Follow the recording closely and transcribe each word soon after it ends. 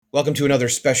Welcome to another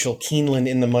special Keeneland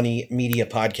in the Money Media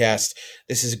podcast.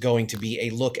 This is going to be a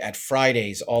look at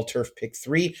Friday's All Turf Pick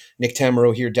 3. Nick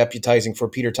Tamero here, deputizing for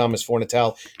Peter Thomas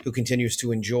Fornatel, who continues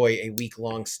to enjoy a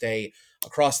week-long stay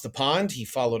across the pond. He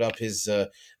followed up his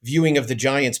viewing of the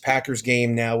Giants-Packers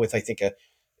game now with, I think, a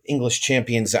English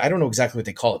Champions. I don't know exactly what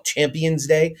they call it. Champions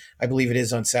Day, I believe it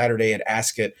is, on Saturday at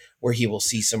Ascot, where he will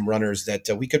see some runners that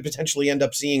we could potentially end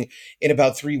up seeing in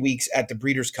about 3 weeks at the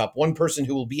Breeders' Cup. One person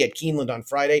who will be at Keeneland on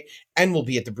Friday and will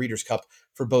be at the Breeders' Cup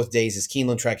for both days is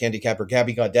Keeneland track handicapper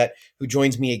Gabby Gaudet, who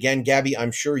joins me again. Gabby,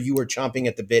 I'm sure you are chomping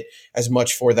at the bit as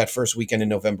much for that first weekend in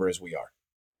November as we are.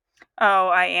 Oh,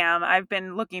 I am. I've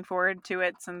been looking forward to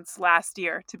it since last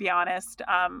year, to be honest.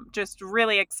 Just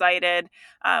really excited.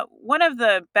 One of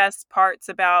the best parts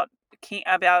about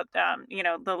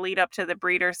the lead up to the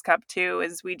Breeders' Cup too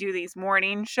is we do these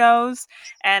morning shows,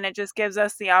 and it just gives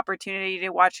us the opportunity to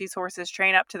watch these horses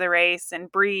train up to the race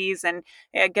and breeze and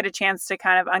get a chance to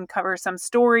kind of uncover some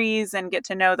stories and get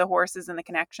to know the horses and the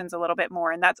connections a little bit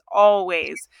more. And that's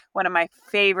always one of my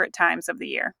favorite times of the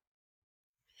year.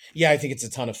 Yeah, I think it's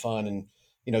a ton of fun, and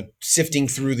sifting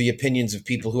through the opinions of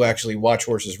people who actually watch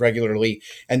horses regularly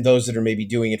and those that are maybe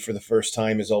doing it for the first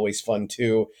time is always fun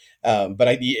too.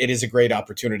 It is a great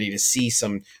opportunity to see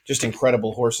some just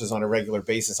incredible horses on a regular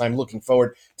basis. I'm looking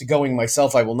forward to going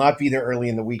myself. I will not be there early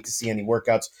in the week to see any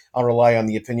workouts. I'll rely on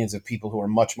the opinions of people who are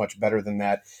much, much better than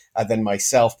that than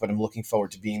myself, but I'm looking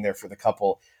forward to being there for the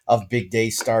couple of big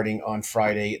days starting on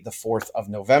Friday, the 4th of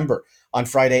November. On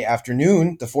Friday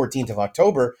afternoon, the 14th of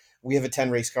October, we have a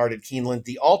 10-race card at Keeneland.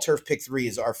 The All-Turf Pick 3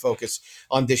 is our focus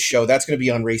on this show. That's going to be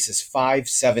on races 5,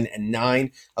 7, and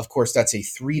 9. Of course, that's a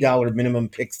 $3 minimum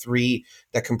Pick 3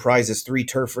 that comprises 3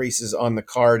 turf races on the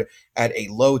card at a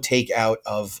low takeout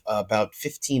of about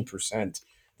 15%.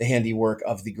 The handiwork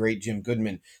of the great Jim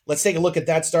Goodman. Let's take a look at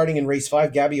that starting in race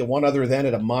 5. Gabby, a one other then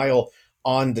at a mile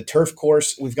on the turf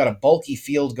course. We've got a bulky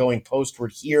field going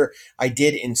postward here. I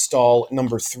did install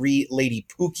number 3, Lady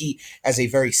Pookie, as a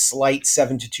very slight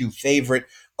 7-2 favorite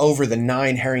over the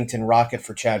 9 Harrington Rocket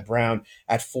for Chad Brown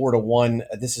at 4-1.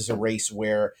 This is a race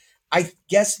where I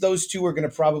guess those two are going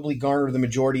to probably garner the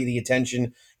majority of the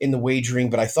attention in the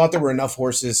wagering, but I thought there were enough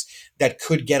horses that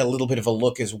could get a little bit of a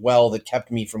look as well that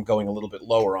kept me from going a little bit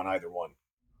lower on either one.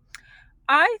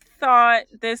 I thought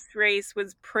this race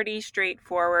was pretty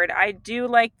straightforward. I do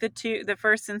like the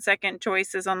first and second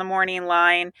choices on the morning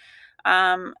line.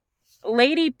 Um,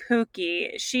 Lady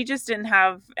Pookie, she just didn't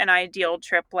have an ideal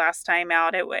trip last time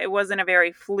out. It wasn't a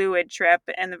very fluid trip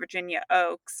in the Virginia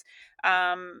Oaks.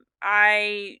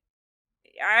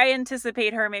 I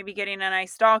anticipate her maybe getting a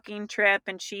nice stalking trip,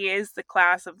 and she is the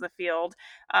class of the field.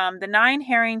 The 9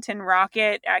 Harrington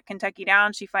Rocket at Kentucky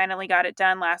Downs, she finally got it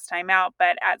done last time out.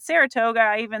 But at Saratoga,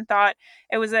 I even thought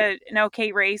it was an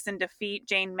okay race and defeat.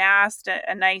 Jane Mast,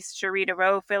 a nice Sharita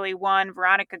Rowe filly won.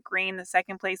 Veronica Green, the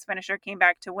second place finisher, came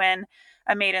back to win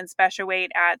a maiden special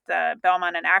weight at the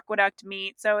Belmont and Aqueduct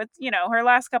meet. So it's, her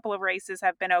last couple of races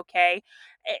have been okay.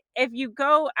 If you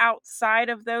go outside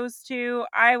of those two,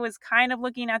 I was kind of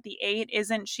looking at the 8,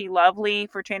 Isn't She Lovely,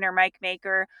 for trainer Mike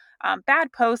Maker.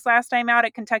 Bad post last time out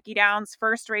at Kentucky Downs.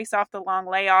 First race off the long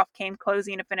layoff, came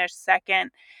closing to finish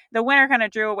second. The winner kind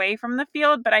of drew away from the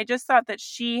field, but I just thought that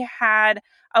she had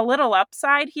a little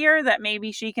upside here, that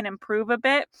maybe she can improve a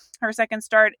bit. Her second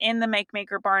start in the Mike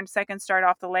Maker barn, second start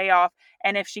off the layoff.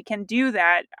 And if she can do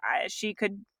that, she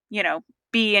could,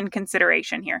 be in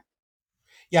consideration here.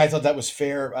 Yeah, I thought that was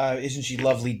fair. Isn't She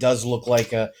Lovely does look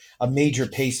like a major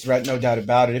pace threat, no doubt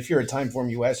about it. If you're a Timeform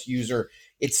US user,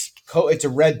 it's a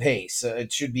red pace.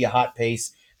 It should be a hot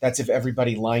pace. That's if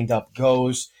everybody lined up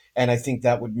goes. And I think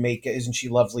that would make Isn't She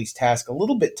Lovely's task a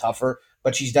little bit tougher,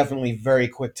 but she's definitely very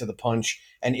quick to the punch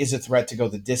and is a threat to go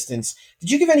the distance.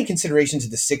 Did you give any consideration to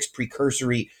the 6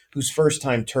 Precursory, whose first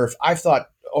time turf? I've thought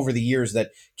over the years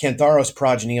that Cantharos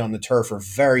progeny on the turf are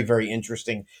very, very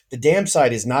interesting. The dam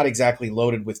side is not exactly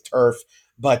loaded with turf,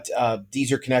 but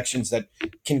these are connections that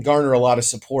can garner a lot of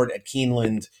support at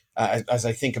Keeneland as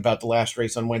I think about the last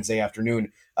race on Wednesday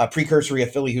afternoon. Precursory, a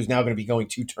filly who's now going to be going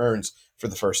 2 turns for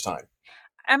the first time.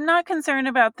 I'm not concerned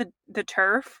about the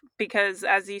turf because,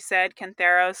 as you said,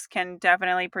 Cantharos can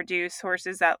definitely produce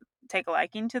horses that take a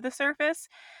liking to the surface.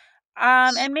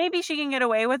 And maybe she can get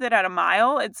away with it at a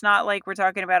mile. It's not like we're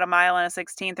talking about a mile and a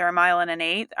 16th or a mile and an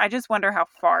 8th. I just wonder how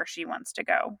far she wants to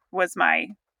go was my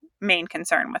main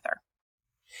concern with her.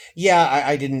 Yeah,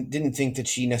 I didn't think that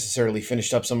she necessarily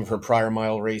finished up some of her prior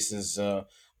mile races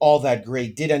all that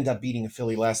great. Did end up beating a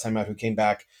filly last time out who came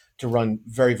back to run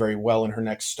very, very well in her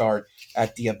next start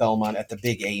at the Belmont at the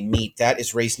Big A meet. That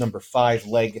is race number 5,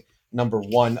 leg number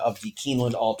 1 of the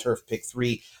Keeneland All Turf Pick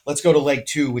 3. Let's go to leg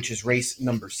 2, which is race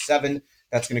number 7.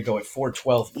 That's going to go at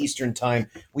 4:12 Eastern time.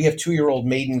 We have 2-year-old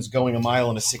maidens going a mile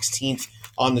and a 16th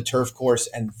on the turf course.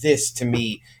 And this, to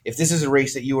me, if this is a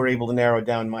race that you were able to narrow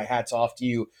down, my hat's off to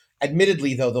you.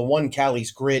 Admittedly, though, the one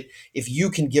Callie's Grit, if you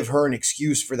can give her an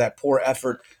excuse for that poor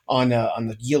effort on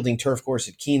the yielding turf course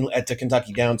at the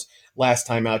Kentucky Downs last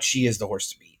time out, she is the horse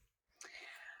to beat.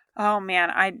 Oh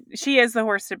man, I she is the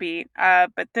horse to beat.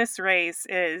 But this race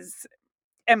is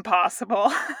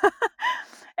impossible.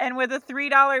 And with a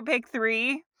 $3 pick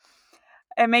three,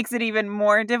 it makes it even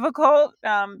more difficult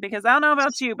because I don't know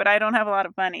about you, but I don't have a lot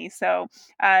of money, so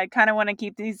I kind of want to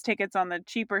keep these tickets on the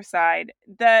cheaper side.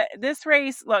 This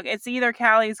race, look, it's either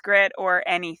Callie's Grit or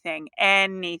anything.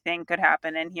 Anything could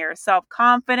happen in here. Self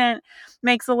confident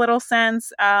makes a little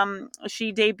sense.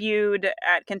 She debuted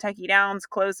at Kentucky Downs,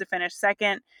 closed to finish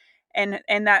second. And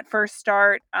in that first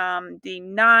start, the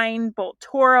 9 Bolt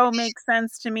Toro makes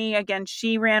sense to me. Again,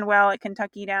 she ran well at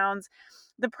Kentucky Downs.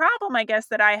 The problem, I guess,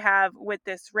 that I have with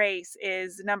this race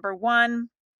is number one,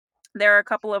 there are a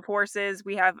couple of horses.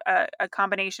 We have a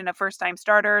combination of first time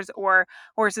starters or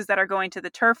horses that are going to the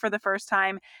turf for the first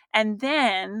time. And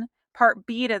then part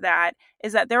B to that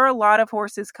is that there are a lot of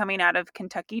horses coming out of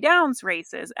Kentucky Downs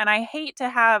races. And I hate to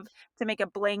have to make a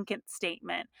blanket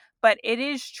statement, but it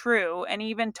is true. And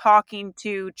even talking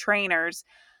to trainers,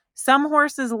 some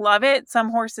horses love it,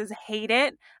 some horses hate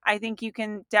it. I think you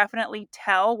can definitely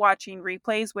tell watching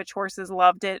replays which horses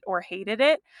loved it or hated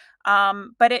it.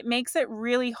 But it makes it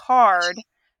really hard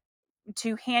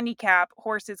to handicap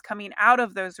horses coming out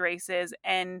of those races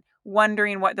and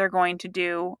wondering what they're going to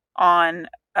do on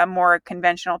a more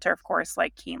conventional turf course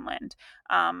like Keeneland.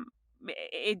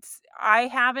 I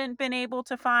haven't been able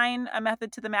to find a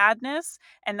method to the madness,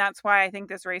 and that's why I think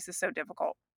this race is so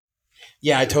difficult.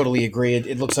 Yeah, I totally agree.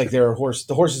 It looks like there are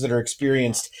the horses that are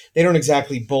experienced. They don't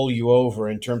exactly bowl you over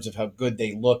in terms of how good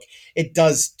they look. It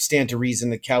does stand to reason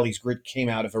that Callie's Grit came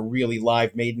out of a really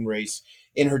live maiden race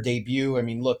in her debut. I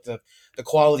mean, look, the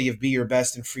quality of Be Your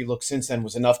Best and Free Look since then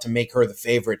was enough to make her the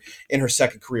favorite in her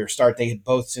second career start. They had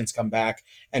both since come back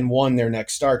and won their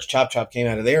next starts. Chop Chop came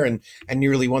out of there and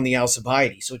nearly won the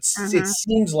Alcibiades. So it Mm-hmm.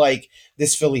 seems like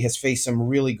this filly has faced some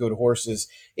really good horses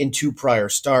in 2 prior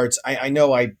starts. I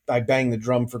know I banged the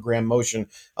drum for Graham Motion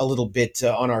a little bit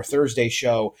on our Thursday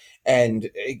show, and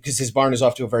because his barn is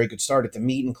off to a very good start at the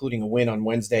meet, including a win on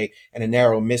Wednesday and a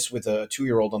narrow miss with a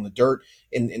 2-year-old on the dirt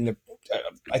in the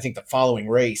I think the following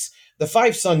race. The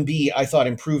 5 Sun B, I thought,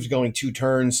 improved going 2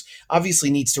 turns. Obviously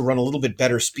needs to run a little bit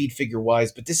better speed figure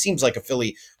wise, but this seems like a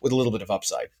filly with a little bit of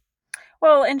upside.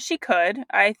 Well, and she could.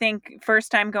 I think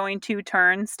first time going 2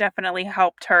 turns definitely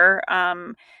helped her.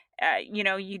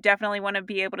 You definitely want to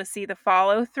be able to see the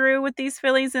follow through with these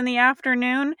fillies in the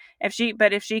afternoon. If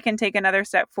she can take another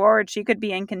step forward, she could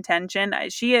be in contention.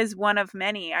 She is one of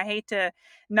many. I hate to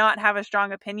not have a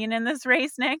strong opinion in this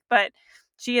race, Nick, but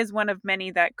she is one of many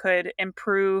that could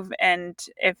improve. And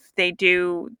if they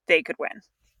do, they could win.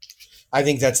 I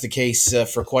think that's the case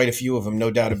for quite a few of them,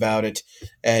 no doubt about it.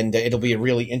 And it'll be a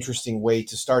really interesting way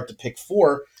to start the pick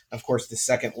 4. Of course, the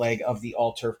second leg of the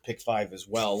all turf pick 5 as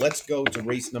well. Let's go to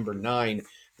race number 9,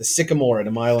 the Sycamore at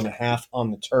a mile and a half on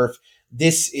the turf.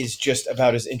 This is just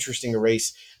about as interesting a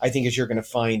race, I think, as you're going to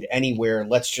find anywhere.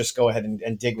 Let's just go ahead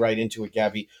and dig right into it,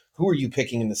 Gabby. Who are you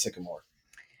picking in the Sycamore?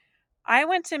 I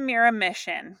went to Mira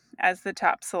Mission as the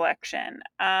top selection.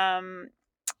 I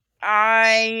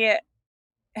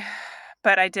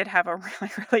but I did have a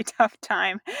really, really tough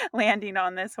time landing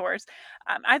on this horse.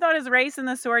 I thought his race in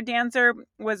the Sword Dancer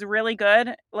was really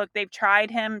good. Look, they've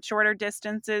tried him shorter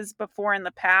distances before in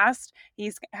the past.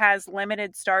 He's has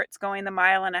limited starts going the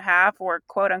mile and a half or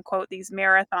quote unquote these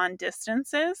marathon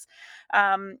distances.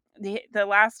 The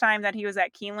last time that he was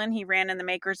at Keeneland, he ran in the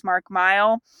Maker's Mark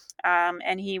Mile,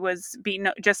 and he was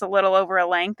beaten just a little over a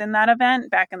length in that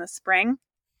event back in the spring.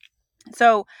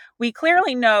 So we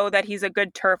clearly know that he's a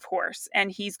good turf horse, and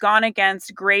he's gone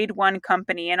against grade one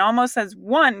company and almost has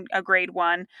won a grade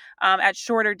one at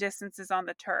shorter distances on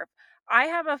the turf. I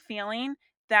have a feeling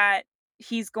that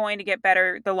he's going to get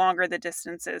better the longer the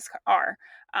distances are.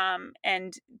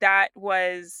 And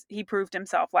he proved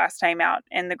himself last time out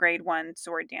in the grade one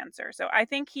sword dancer. So I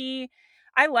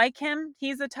like him.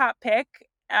 He's a top pick.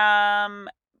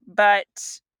 But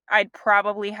I'd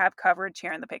probably have coverage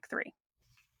here in the pick 3.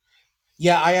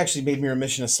 Yeah, I actually made Mirror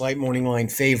Mission a slight morning line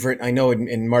favorite. I know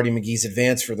in Marty McGee's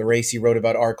advance for the race, he wrote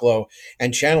about Arklow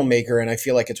and Channel Maker, and I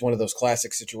feel like it's one of those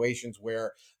classic situations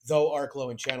where though Arklow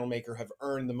and Channel Maker have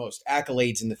earned the most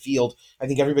accolades in the field, I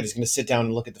think everybody's going to sit down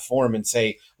and look at the form and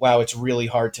say, wow, it's really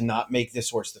hard to not make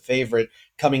this horse the favorite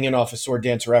coming in off a sword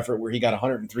dancer effort where he got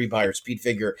 103 by her speed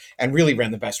figure and really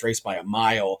ran the best race by a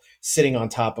mile, sitting on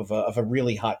top of a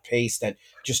really hot pace that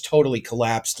just totally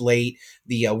collapsed late.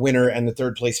 The winner and the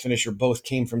third place finisher both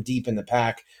came from deep in the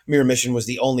pack. Mirror Mission was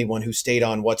the only one who stayed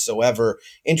on whatsoever.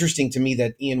 Interesting to me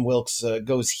that Ian Wilkes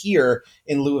goes here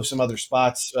in lieu of some other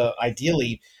spots,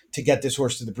 ideally to get this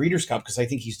horse to the Breeders' Cup, because I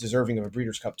think he's deserving of a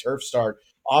Breeders' Cup turf start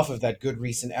off of that good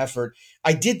recent effort.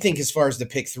 I did think, as far as the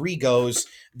pick three goes,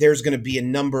 there's going to be a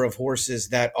number of horses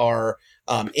that are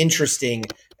interesting.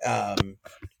 Um,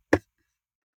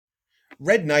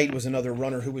 Red Knight was another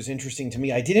runner who was interesting to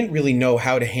me. I didn't really know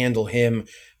how to handle him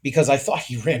because I thought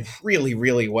he ran really,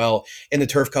 really well in the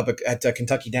Turf Cup at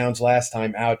Kentucky Downs last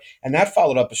time out. And that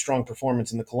followed up a strong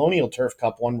performance in the Colonial Turf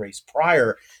Cup one race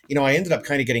prior. I ended up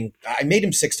kind of I made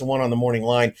him 6-1 on the morning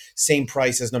line, same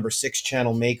price as number 6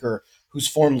 Channel Maker, whose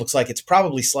form looks like it's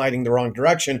probably sliding the wrong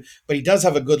direction, but he does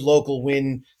have a good local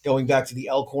win going back to the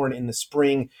Elkhorn in the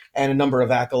spring and a number of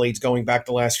accolades going back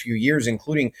the last few years,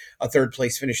 including a third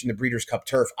place finish in the Breeders' Cup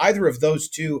Turf. Either of those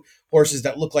two horses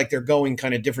that look like they're going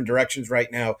kind of different directions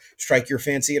right now strike your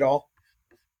fancy at all?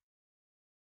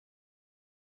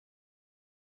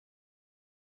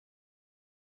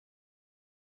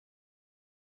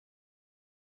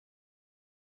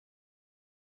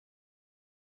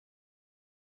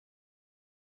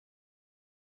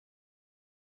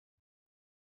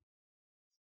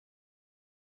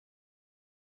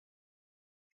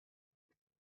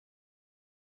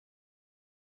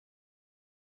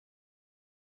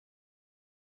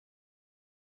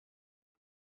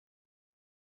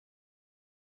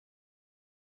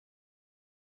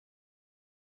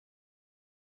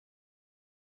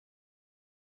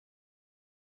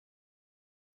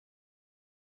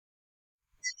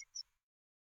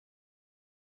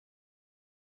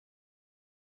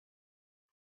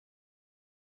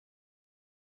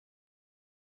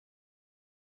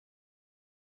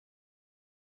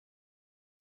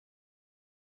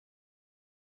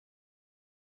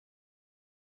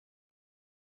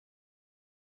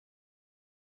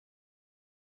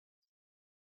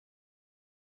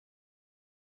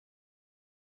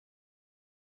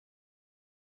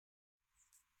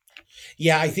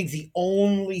 Yeah, I think the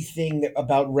only thing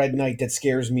about Red Knight that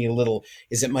scares me a little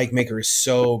is that Mike Maker is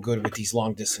so good with these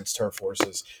long distance turf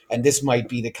horses. And this might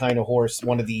be the kind of horse,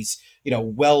 one of these,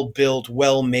 well built,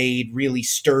 well made, really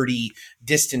sturdy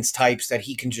distance types that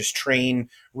he can just train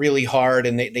really hard.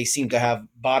 And they seem to have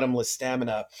bottomless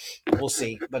stamina. We'll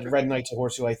see. But Red Knight's a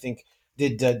horse who I think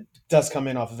did does come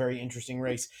in off a very interesting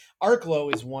race.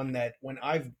 Arklow is one that when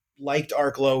I've liked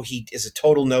Arklow, he is a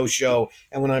total no show,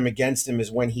 and when I'm against him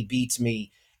is when he beats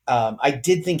me. I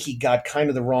did think he got kind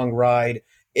of the wrong ride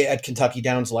at Kentucky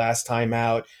Downs last time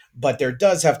out, but there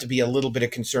does have to be a little bit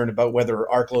of concern about whether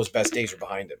Arklow's best days are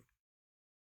behind him.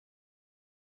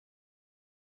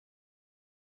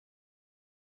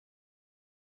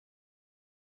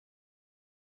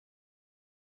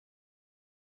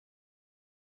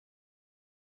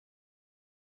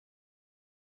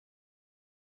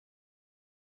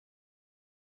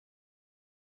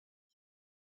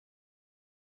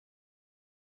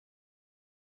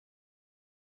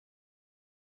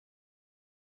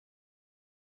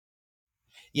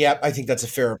 Yeah, I think that's a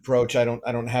fair approach. I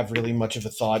don't have really much of a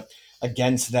thought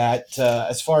against that.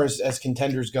 As far as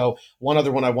contenders go, one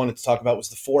other one I wanted to talk about was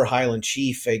the four Highland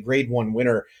Chief, a Grade One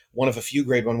winner, one of a few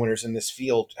Grade One winners in this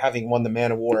field, having won the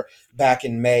Man of War back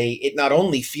in May. It not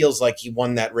only feels like he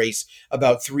won that race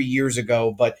about 3 years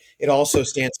ago, but it also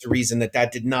stands to reason that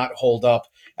that did not hold up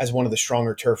as one of the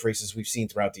stronger turf races we've seen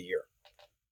throughout the year.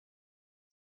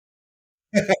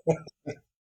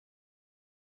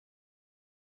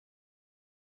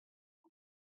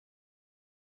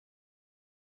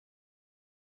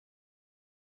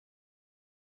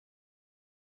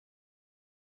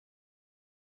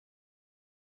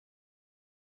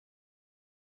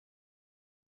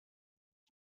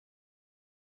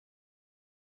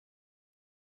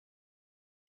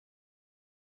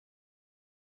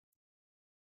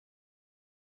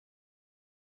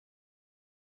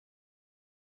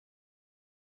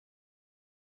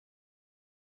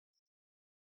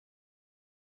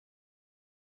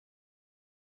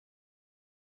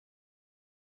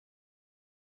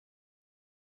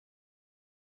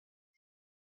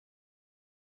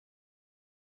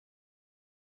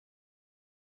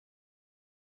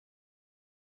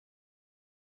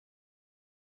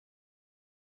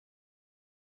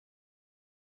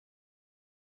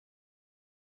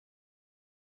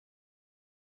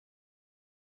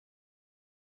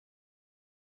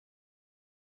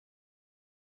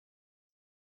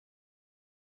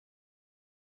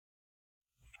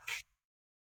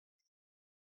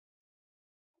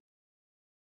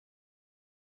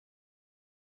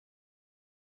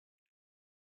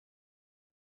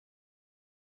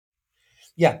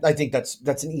 Yeah, I think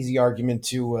that's an easy argument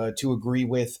to agree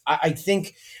with. I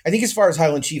think as far as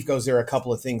Highland Chief goes, there are a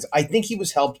couple of things. I think he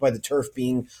was helped by the turf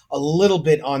being a little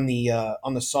bit on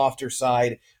the softer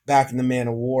side back in the Man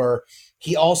of War.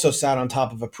 He also sat on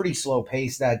top of a pretty slow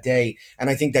pace that day, and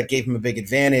I think that gave him a big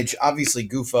advantage. Obviously,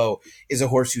 Gufo is a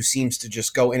horse who seems to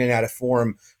just go in and out of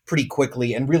form pretty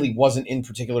quickly, and really wasn't in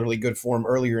particularly good form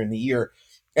earlier in the year.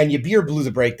 And Yabir blew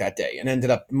the break that day and ended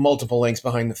up multiple lengths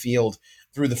behind the field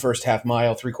through the first half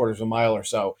mile, three quarters of a mile or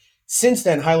so. Since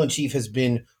then, Highland Chief has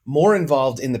been more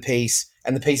involved in the pace,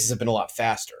 and the paces have been a lot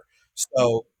faster.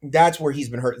 So that's where he's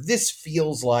been hurt. This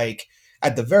feels like,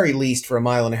 at the very least, for a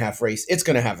mile and a half race, it's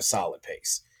going to have a solid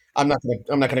pace. I'm not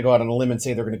going to go out on a limb and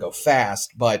say they're going to go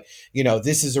fast, but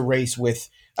this is a race with,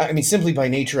 I mean, simply by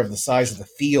nature of the size of the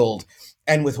field,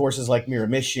 and with horses like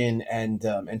Miramission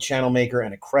and Channel Maker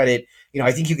and a Credit,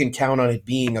 I think you can count on it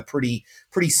being a pretty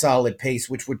solid pace,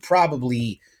 which would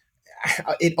probably,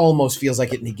 it almost feels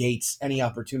like it negates any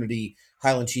opportunity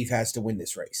Highland Chief has to win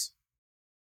this race.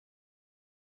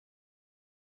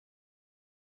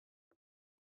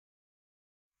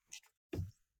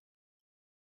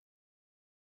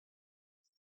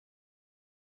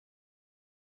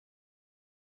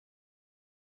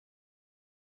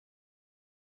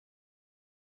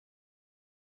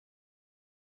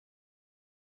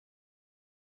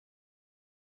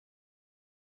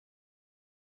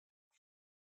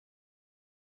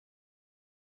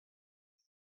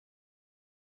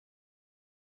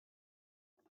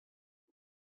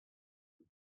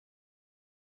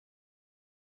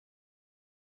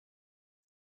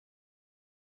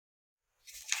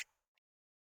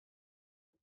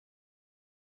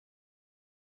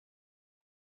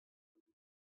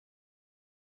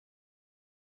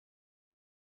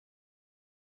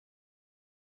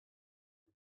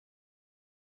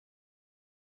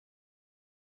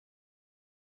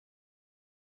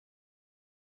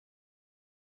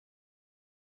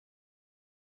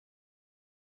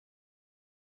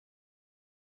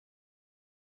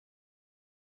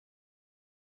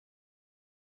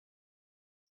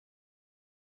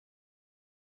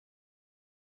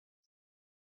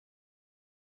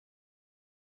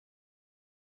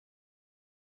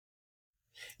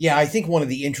 Yeah, I think one of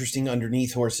the interesting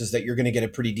underneath horses that you're going to get a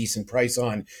pretty decent price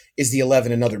on is the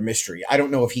 11 Another Mystery. I don't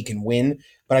know if he can win,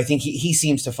 but I think he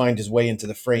seems to find his way into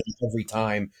the frame every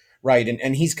time. Right.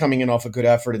 And he's coming in off a good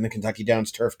effort in the Kentucky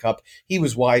Downs Turf Cup. He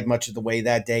was wide much of the way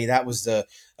that day. That was the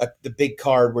big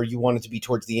card where you wanted to be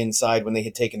towards the inside when they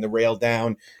had taken the rail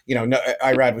down. No,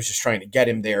 Irad was just trying to get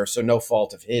him there, so no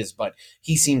fault of his, but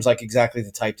he seems like exactly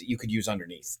the type that you could use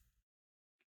underneath.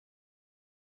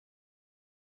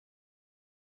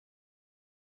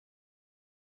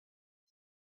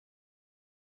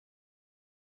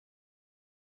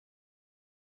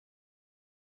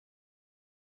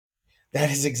 That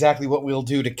is exactly what we'll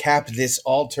do to cap this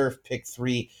all turf pick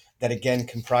three that again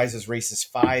comprises races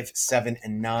 5, 7,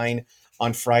 and 9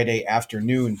 on Friday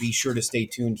afternoon. Be sure to stay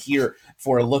tuned here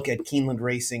for a look at Keeneland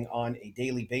Racing on a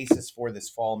daily basis for this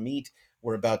fall meet.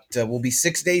 We'll be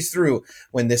 6 days through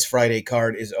when this Friday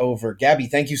card is over. Gabby,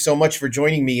 thank you so much for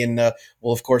joining me. And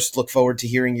we'll, of course, look forward to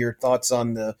hearing your thoughts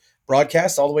on the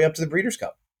broadcast all the way up to the Breeders'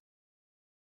 Cup.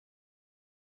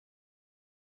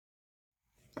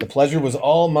 The pleasure was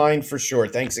all mine for sure.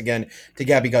 Thanks again to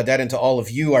Gabby Gaudet and to all of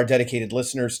you, our dedicated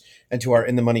listeners, and to our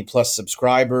In the Money Plus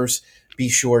subscribers. Be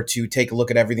sure to take a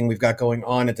look at everything we've got going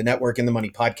on at the network,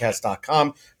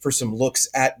 inthemoneypodcast.com, for some looks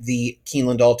at the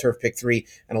Keeneland All Turf Pick 3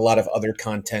 and a lot of other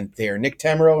content there. Nick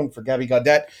Tamero and for Gabby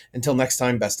Gaudet, until next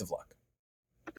time, best of luck.